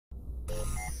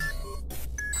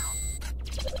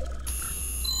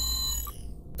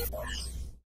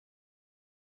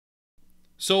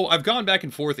So I've gone back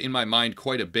and forth in my mind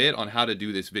quite a bit on how to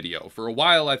do this video. For a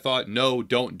while I thought, no,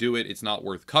 don't do it, it's not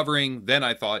worth covering. Then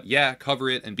I thought, yeah, cover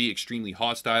it and be extremely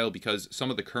hostile because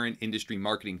some of the current industry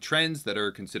marketing trends that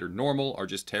are considered normal are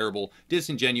just terrible,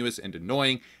 disingenuous, and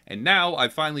annoying. And now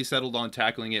I've finally settled on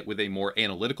tackling it with a more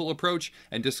analytical approach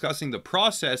and discussing the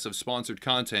process of sponsored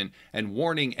content and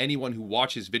warning anyone who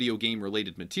watches video game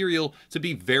related material to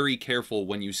be very careful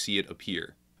when you see it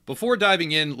appear. Before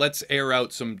diving in, let's air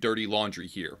out some dirty laundry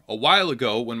here. A while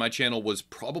ago, when my channel was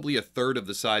probably a third of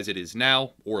the size it is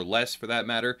now, or less for that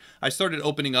matter, I started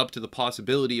opening up to the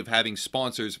possibility of having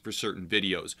sponsors for certain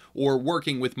videos, or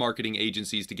working with marketing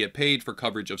agencies to get paid for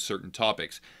coverage of certain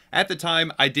topics. At the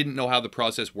time, I didn't know how the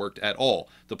process worked at all.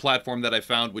 The platform that I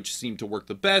found which seemed to work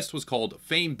the best was called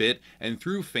FameBit, and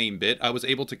through FameBit, I was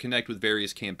able to connect with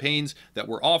various campaigns that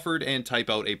were offered and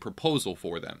type out a proposal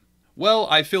for them. Well,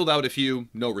 I filled out a few,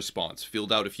 no response.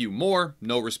 Filled out a few more,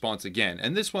 no response again.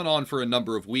 And this went on for a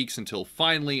number of weeks until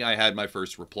finally I had my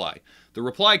first reply. The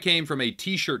reply came from a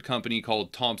t-shirt company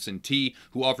called Thompson T,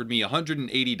 who offered me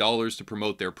 $180 to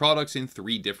promote their products in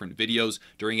 3 different videos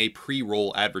during a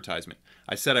pre-roll advertisement.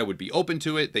 I said I would be open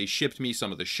to it. They shipped me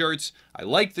some of the shirts. I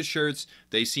liked the shirts.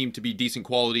 They seemed to be decent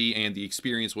quality and the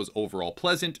experience was overall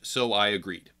pleasant, so I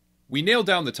agreed. We nailed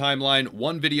down the timeline,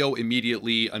 one video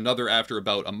immediately, another after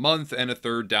about a month, and a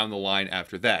third down the line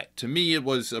after that. To me, it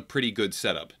was a pretty good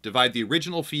setup. Divide the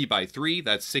original fee by 3,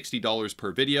 that's $60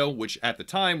 per video, which at the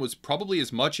time was probably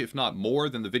as much, if not more,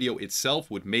 than the video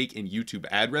itself would make in YouTube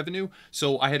ad revenue,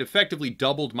 so I had effectively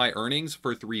doubled my earnings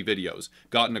for 3 videos,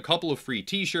 gotten a couple of free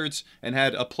t-shirts, and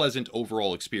had a pleasant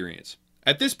overall experience.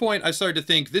 At this point, I started to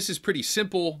think this is pretty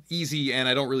simple, easy, and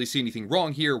I don't really see anything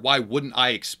wrong here. Why wouldn't I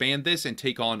expand this and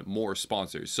take on more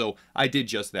sponsors? So I did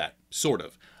just that, sort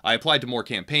of. I applied to more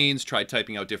campaigns, tried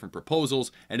typing out different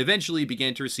proposals, and eventually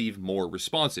began to receive more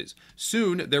responses.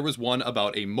 Soon, there was one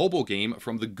about a mobile game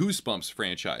from the Goosebumps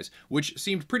franchise, which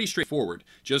seemed pretty straightforward.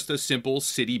 Just a simple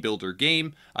city builder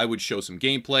game. I would show some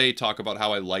gameplay, talk about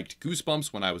how I liked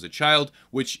Goosebumps when I was a child,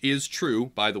 which is true,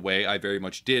 by the way. I very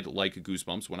much did like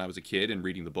Goosebumps when I was a kid and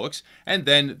reading the books, and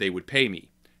then they would pay me.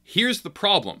 Here's the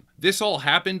problem. This all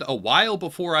happened a while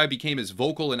before I became as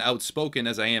vocal and outspoken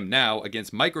as I am now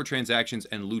against microtransactions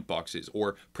and loot boxes,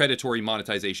 or predatory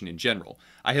monetization in general.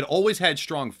 I had always had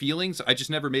strong feelings, I just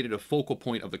never made it a focal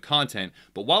point of the content,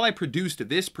 but while I produced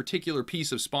this particular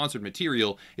piece of sponsored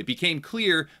material, it became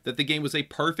clear that the game was a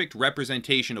perfect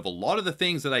representation of a lot of the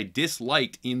things that I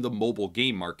disliked in the mobile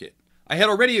game market. I had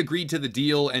already agreed to the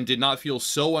deal and did not feel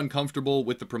so uncomfortable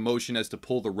with the promotion as to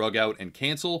pull the rug out and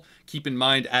cancel. Keep in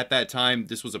mind, at that time,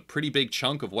 this was a pretty big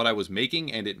chunk of what I was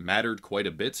making and it mattered quite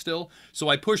a bit still. So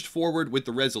I pushed forward with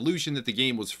the resolution that the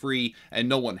game was free and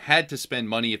no one had to spend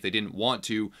money if they didn't want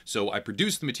to. So I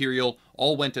produced the material,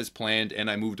 all went as planned,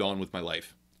 and I moved on with my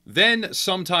life. Then,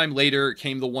 sometime later,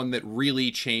 came the one that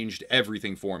really changed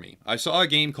everything for me. I saw a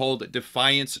game called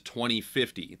Defiance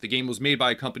 2050. The game was made by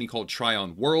a company called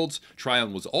Tryon Worlds.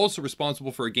 Tryon was also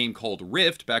responsible for a game called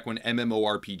Rift back when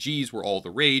MMORPGs were all the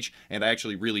rage, and I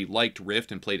actually really liked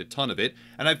Rift and played a ton of it,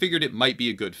 and I figured it might be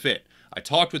a good fit. I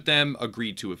talked with them,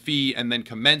 agreed to a fee, and then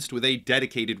commenced with a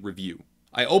dedicated review.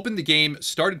 I opened the game,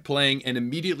 started playing, and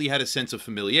immediately had a sense of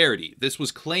familiarity. This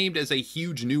was claimed as a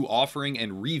huge new offering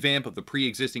and revamp of the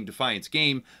pre-existing Defiance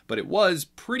game, but it was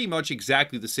pretty much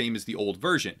exactly the same as the old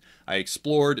version. I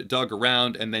explored, dug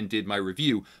around, and then did my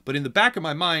review, but in the back of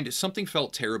my mind, something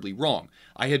felt terribly wrong.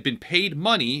 I had been paid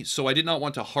money, so I did not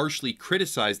want to harshly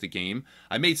criticize the game.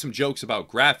 I made some jokes about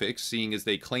graphics, seeing as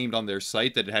they claimed on their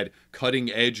site that it had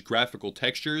cutting-edge graphical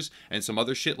textures and some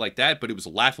other shit like that, but it was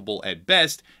laughable at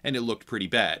best, and it looked pretty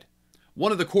bad.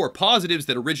 One of the core positives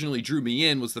that originally drew me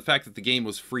in was the fact that the game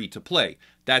was free to play.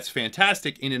 That's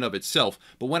fantastic in and of itself,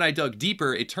 but when I dug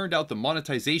deeper, it turned out the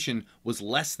monetization was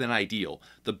less than ideal.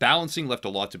 The balancing left a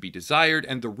lot to be desired,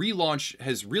 and the relaunch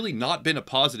has really not been a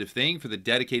positive thing for the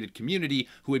dedicated community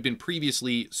who had been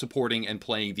previously supporting and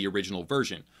playing the original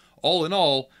version. All in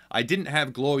all, I didn't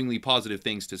have glowingly positive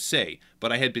things to say,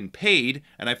 but I had been paid,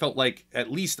 and I felt like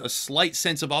at least a slight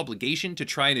sense of obligation to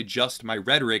try and adjust my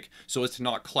rhetoric so as to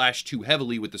not clash too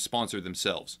heavily with the sponsor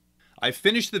themselves. I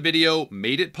finished the video,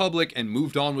 made it public, and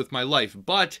moved on with my life,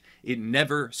 but it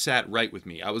never sat right with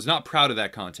me. I was not proud of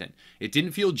that content. It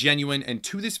didn't feel genuine, and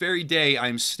to this very day, I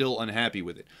am still unhappy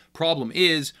with it. Problem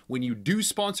is, when you do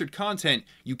sponsored content,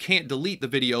 you can't delete the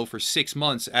video for 6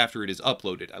 months after it is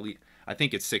uploaded. I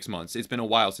think it's 6 months. It's been a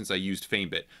while since I used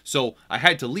FameBit. So I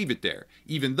had to leave it there,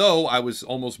 even though I was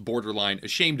almost borderline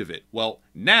ashamed of it. Well,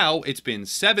 now it's been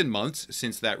 7 months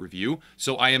since that review,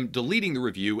 so I am deleting the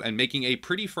review and making a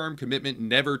pretty firm commitment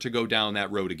never to go down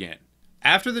that road again.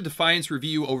 After the Defiance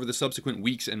review, over the subsequent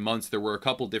weeks and months, there were a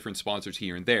couple different sponsors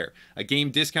here and there. A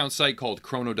game discount site called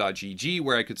Chrono.gg,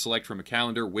 where I could select from a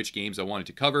calendar which games I wanted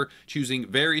to cover, choosing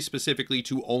very specifically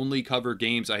to only cover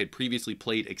games I had previously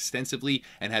played extensively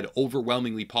and had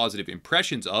overwhelmingly positive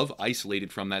impressions of,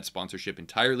 isolated from that sponsorship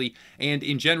entirely. And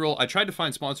in general, I tried to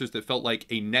find sponsors that felt like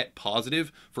a net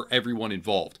positive for everyone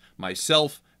involved.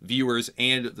 Myself, viewers,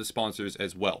 and the sponsors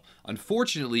as well.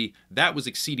 Unfortunately, that was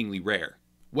exceedingly rare.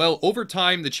 Well, over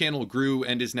time, the channel grew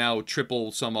and is now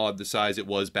triple some odd the size it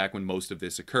was back when most of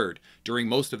this occurred. During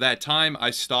most of that time,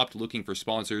 I stopped looking for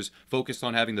sponsors, focused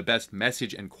on having the best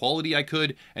message and quality I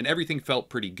could, and everything felt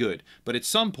pretty good. But at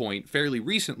some point, fairly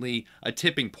recently, a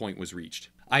tipping point was reached.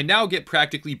 I now get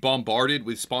practically bombarded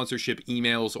with sponsorship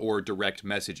emails or direct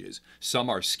messages. Some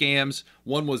are scams,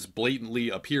 one was blatantly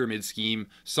a pyramid scheme,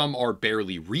 some are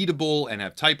barely readable and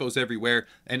have typos everywhere,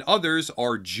 and others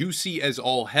are juicy as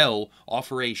all hell,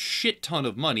 offer a shit ton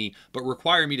of money, but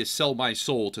require me to sell my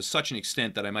soul to such an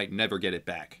extent that I might never get it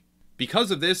back.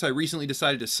 Because of this, I recently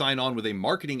decided to sign on with a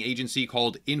marketing agency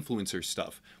called Influencer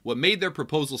Stuff. What made their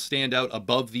proposal stand out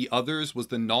above the others was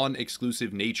the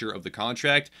non-exclusive nature of the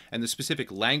contract and the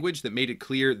specific language that made it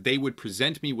clear they would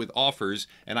present me with offers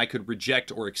and I could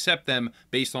reject or accept them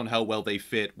based on how well they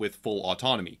fit with full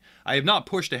autonomy. I have not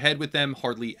pushed ahead with them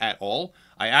hardly at all.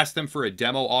 I asked them for a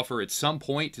demo offer at some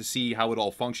point to see how it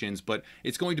all functions, but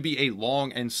it's going to be a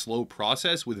long and slow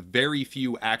process with very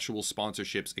few actual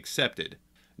sponsorships accepted.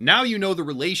 Now you know the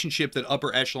relationship that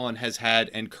Upper Echelon has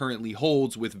had and currently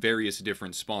holds with various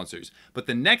different sponsors. But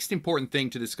the next important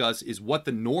thing to discuss is what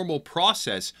the normal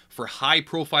process for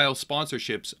high-profile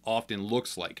sponsorships often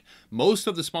looks like. Most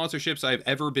of the sponsorships I've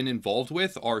ever been involved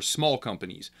with are small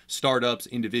companies, startups,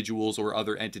 individuals, or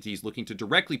other entities looking to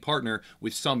directly partner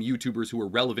with some YouTubers who are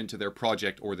relevant to their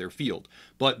project or their field.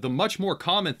 But the much more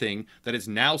common thing that has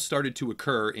now started to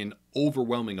occur in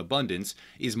overwhelming abundance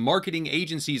is marketing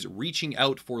agencies reaching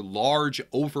out for large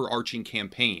overarching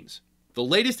campaigns. The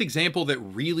latest example that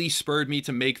really spurred me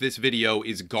to make this video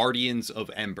is Guardians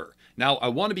of Ember. Now, I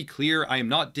want to be clear, I am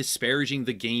not disparaging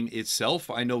the game itself.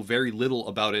 I know very little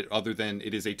about it other than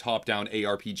it is a top-down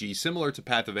ARPG similar to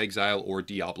Path of Exile or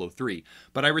Diablo 3.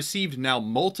 But I received now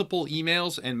multiple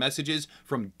emails and messages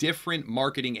from different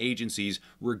marketing agencies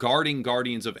regarding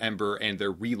Guardians of Ember and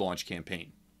their relaunch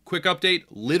campaign. Quick update,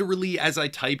 literally as I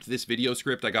typed this video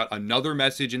script, I got another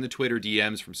message in the Twitter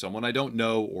DMs from someone I don't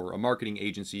know or a marketing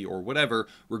agency or whatever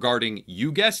regarding,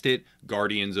 you guessed it,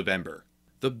 Guardians of Ember.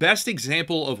 The best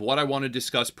example of what I want to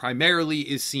discuss primarily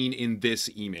is seen in this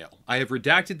email. I have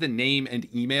redacted the name and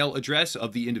email address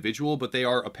of the individual, but they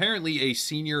are apparently a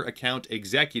senior account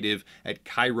executive at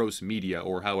Kairos Media,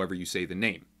 or however you say the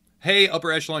name. Hey,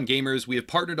 Upper Echelon gamers, we have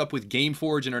partnered up with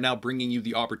Gameforge and are now bringing you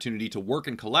the opportunity to work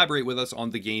and collaborate with us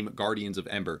on the game Guardians of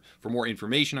Ember. For more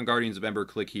information on Guardians of Ember,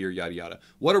 click here, yada yada.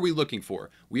 What are we looking for?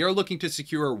 We are looking to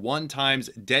secure one-times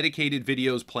dedicated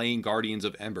videos playing Guardians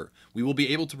of Ember. We will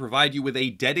be able to provide you with a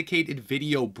dedicated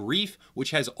video brief, which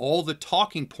has all the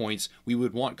talking points we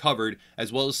would want covered,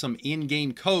 as well as some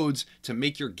in-game codes to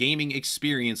make your gaming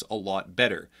experience a lot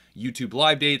better. YouTube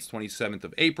live dates, 27th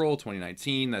of April,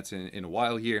 2019, that's in a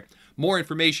while here. More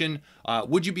information,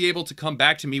 would you be able to come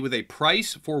back to me with a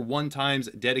price for one-times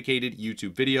dedicated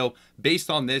YouTube video? Based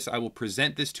on this, I will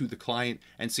present this to the client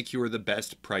and secure the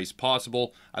best price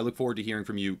possible. I look forward to hearing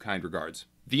from you. Kind regards.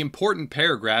 The important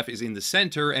paragraph is in the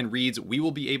center and reads, we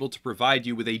will be able to provide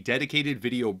you with a dedicated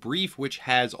video brief which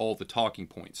has all the talking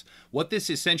points. What this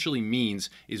essentially means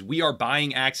is we are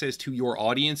buying access to your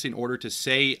audience in order to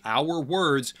say our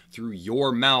words through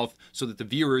your mouth so that the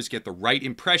viewers get the right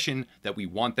impression that we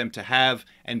want them to have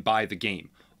and buy the game.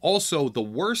 Also, the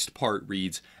worst part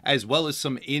reads, as well as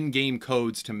some in-game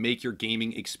codes to make your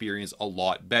gaming experience a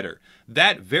lot better.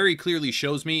 That very clearly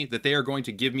shows me that they are going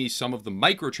to give me some of the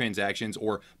microtransactions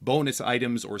or bonus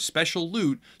items or special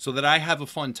loot so that I have a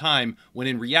fun time, when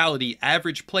in reality,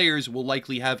 average players will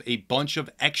likely have a bunch of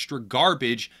extra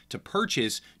garbage to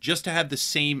purchase just to have the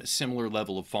same similar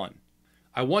level of fun.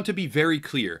 I want to be very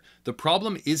clear. The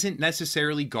problem isn't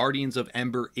necessarily Guardians of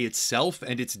Ember itself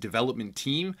and its development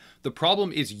team. The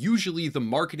problem is usually the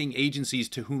marketing agencies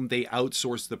to whom they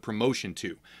outsource the promotion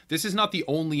to. This is not the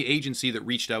only agency that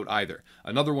reached out either.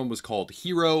 Another one was called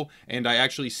Hero, and I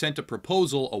actually sent a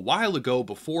proposal a while ago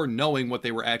before knowing what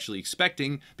they were actually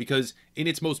expecting, because in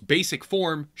its most basic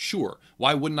form, sure,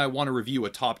 why wouldn't I want to review a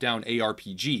top-down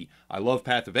ARPG? I love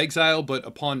Path of Exile, but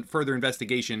upon further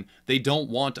investigation, they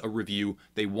don't want a review,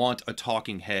 they want a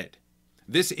talking head.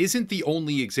 This isn't the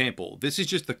only example. This is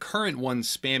just the current one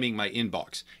spamming my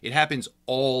inbox. It happens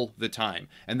all the time.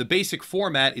 And the basic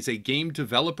format is a game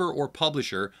developer or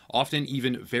publisher, often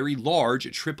even very large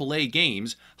AAA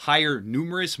games, hire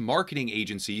numerous marketing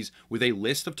agencies with a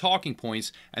list of talking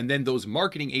points, and then those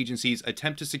marketing agencies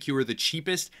attempt to secure the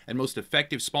cheapest and most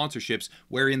effective sponsorships,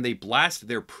 wherein they blast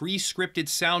their pre-scripted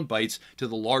sound bites to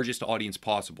the largest audience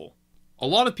possible. A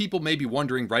lot of people may be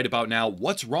wondering right about now,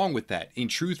 what's wrong with that? In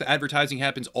truth, advertising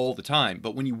happens all the time,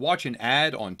 but when you watch an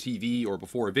ad on TV or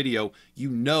before a video, you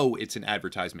know it's an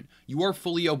advertisement. You are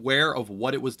fully aware of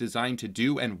what it was designed to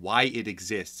do and why it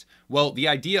exists. Well, the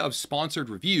idea of sponsored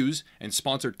reviews and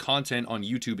sponsored content on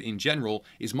YouTube in general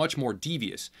is much more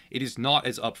devious. It is not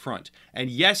as upfront.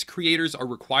 And yes, creators are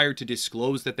required to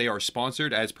disclose that they are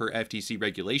sponsored as per FTC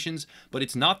regulations, but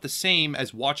it's not the same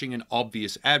as watching an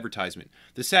obvious advertisement.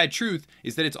 The sad truth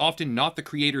is that it's often not the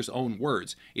creator's own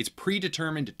words. It's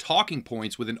predetermined talking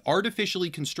points with an artificially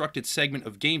constructed segment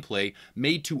of gameplay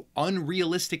made to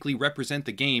unrealistically represent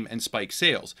the game and spike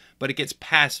sales, but it gets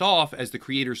passed off as the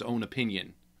creator's own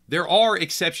opinion. There are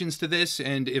exceptions to this,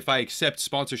 and if I accept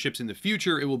sponsorships in the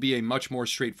future, it will be a much more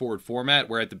straightforward format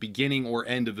where at the beginning or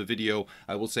end of a video,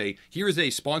 I will say, here is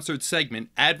a sponsored segment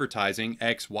advertising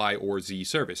X, Y, or Z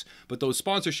service. But those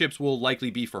sponsorships will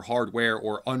likely be for hardware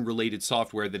or unrelated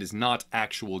software that is not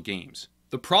actual games.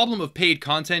 The problem of paid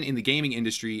content in the gaming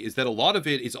industry is that a lot of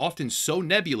it is often so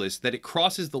nebulous that it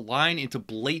crosses the line into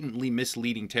blatantly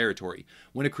misleading territory.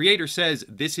 When a creator says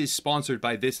this is sponsored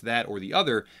by this, that, or the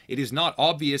other, it is not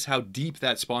obvious how deep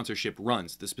that sponsorship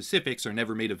runs. The specifics are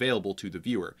never made available to the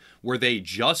viewer. Were they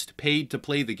just paid to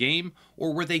play the game,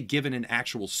 or were they given an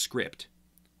actual script?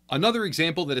 Another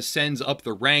example that ascends up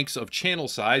the ranks of channel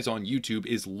size on YouTube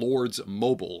is Lords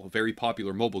Mobile, a very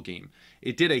popular mobile game.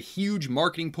 It did a huge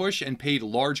marketing push and paid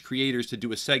large creators to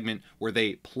do a segment where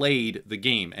they played the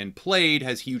game, and played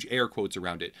has huge air quotes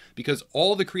around it, because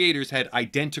all the creators had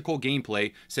identical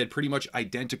gameplay, said pretty much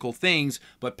identical things,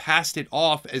 but passed it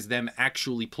off as them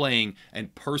actually playing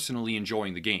and personally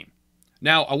enjoying the game.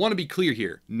 Now, I want to be clear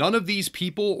here. None of these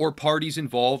people or parties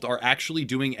involved are actually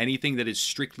doing anything that is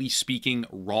strictly speaking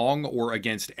wrong or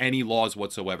against any laws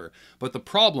whatsoever. But the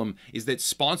problem is that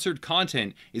sponsored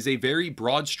content is a very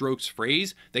broad strokes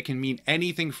phrase that can mean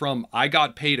anything from I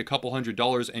got paid a couple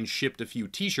 $100 and shipped a few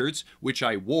t-shirts, which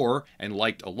I wore and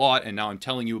liked a lot, and now I'm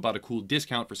telling you about a cool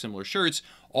discount for similar shirts,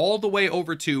 all the way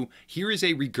over to here is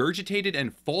a regurgitated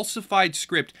and falsified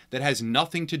script that has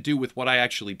nothing to do with what I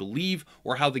actually believe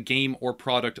or how the game or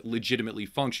product legitimately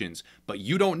functions. But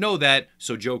you don't know that,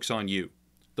 so joke's on you.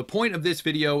 The point of this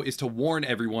video is to warn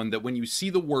everyone that when you see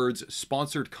the words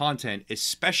sponsored content,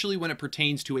 especially when it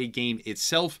pertains to a game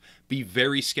itself, be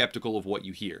very skeptical of what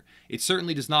you hear. It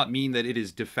certainly does not mean that it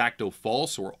is de facto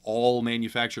false or all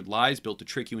manufactured lies built to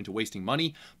trick you into wasting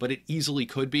money, but it easily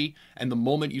could be. And the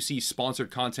moment you see sponsored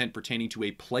content pertaining to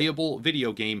a playable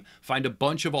video game, find a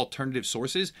bunch of alternative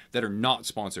sources that are not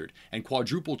sponsored, and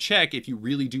quadruple check if you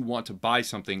really do want to buy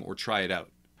something or try it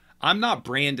out. I'm not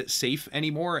brand safe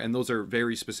anymore, and those are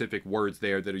very specific words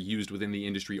there that are used within the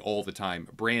industry all the time.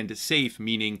 Brand safe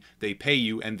meaning they pay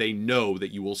you and they know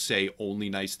that you will say only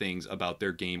nice things about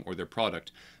their game or their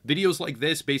product. Videos like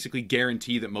this basically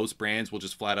guarantee that most brands will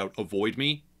just flat out avoid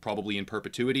me, probably in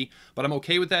perpetuity, but I'm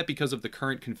okay with that because of the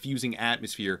current confusing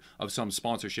atmosphere of some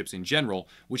sponsorships in general,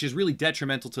 which is really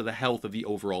detrimental to the health of the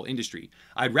overall industry.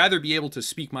 I'd rather be able to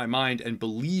speak my mind and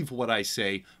believe what I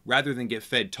say rather than get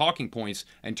fed talking points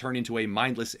and turn into a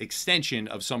mindless extension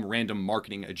of some random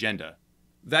marketing agenda.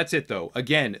 That's it though.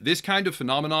 Again, this kind of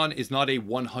phenomenon is not a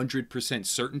 100%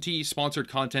 certainty. Sponsored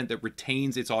content that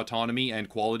retains its autonomy and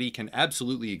quality can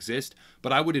absolutely exist,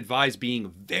 but I would advise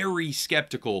being very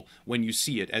skeptical when you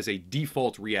see it as a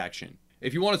default reaction.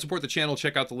 If you want to support the channel,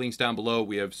 check out the links down below.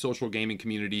 We have social gaming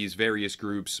communities, various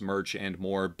groups, merch, and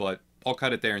more, but I'll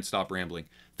cut it there and stop rambling.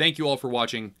 Thank you all for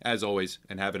watching, as always,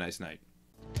 and have a nice night.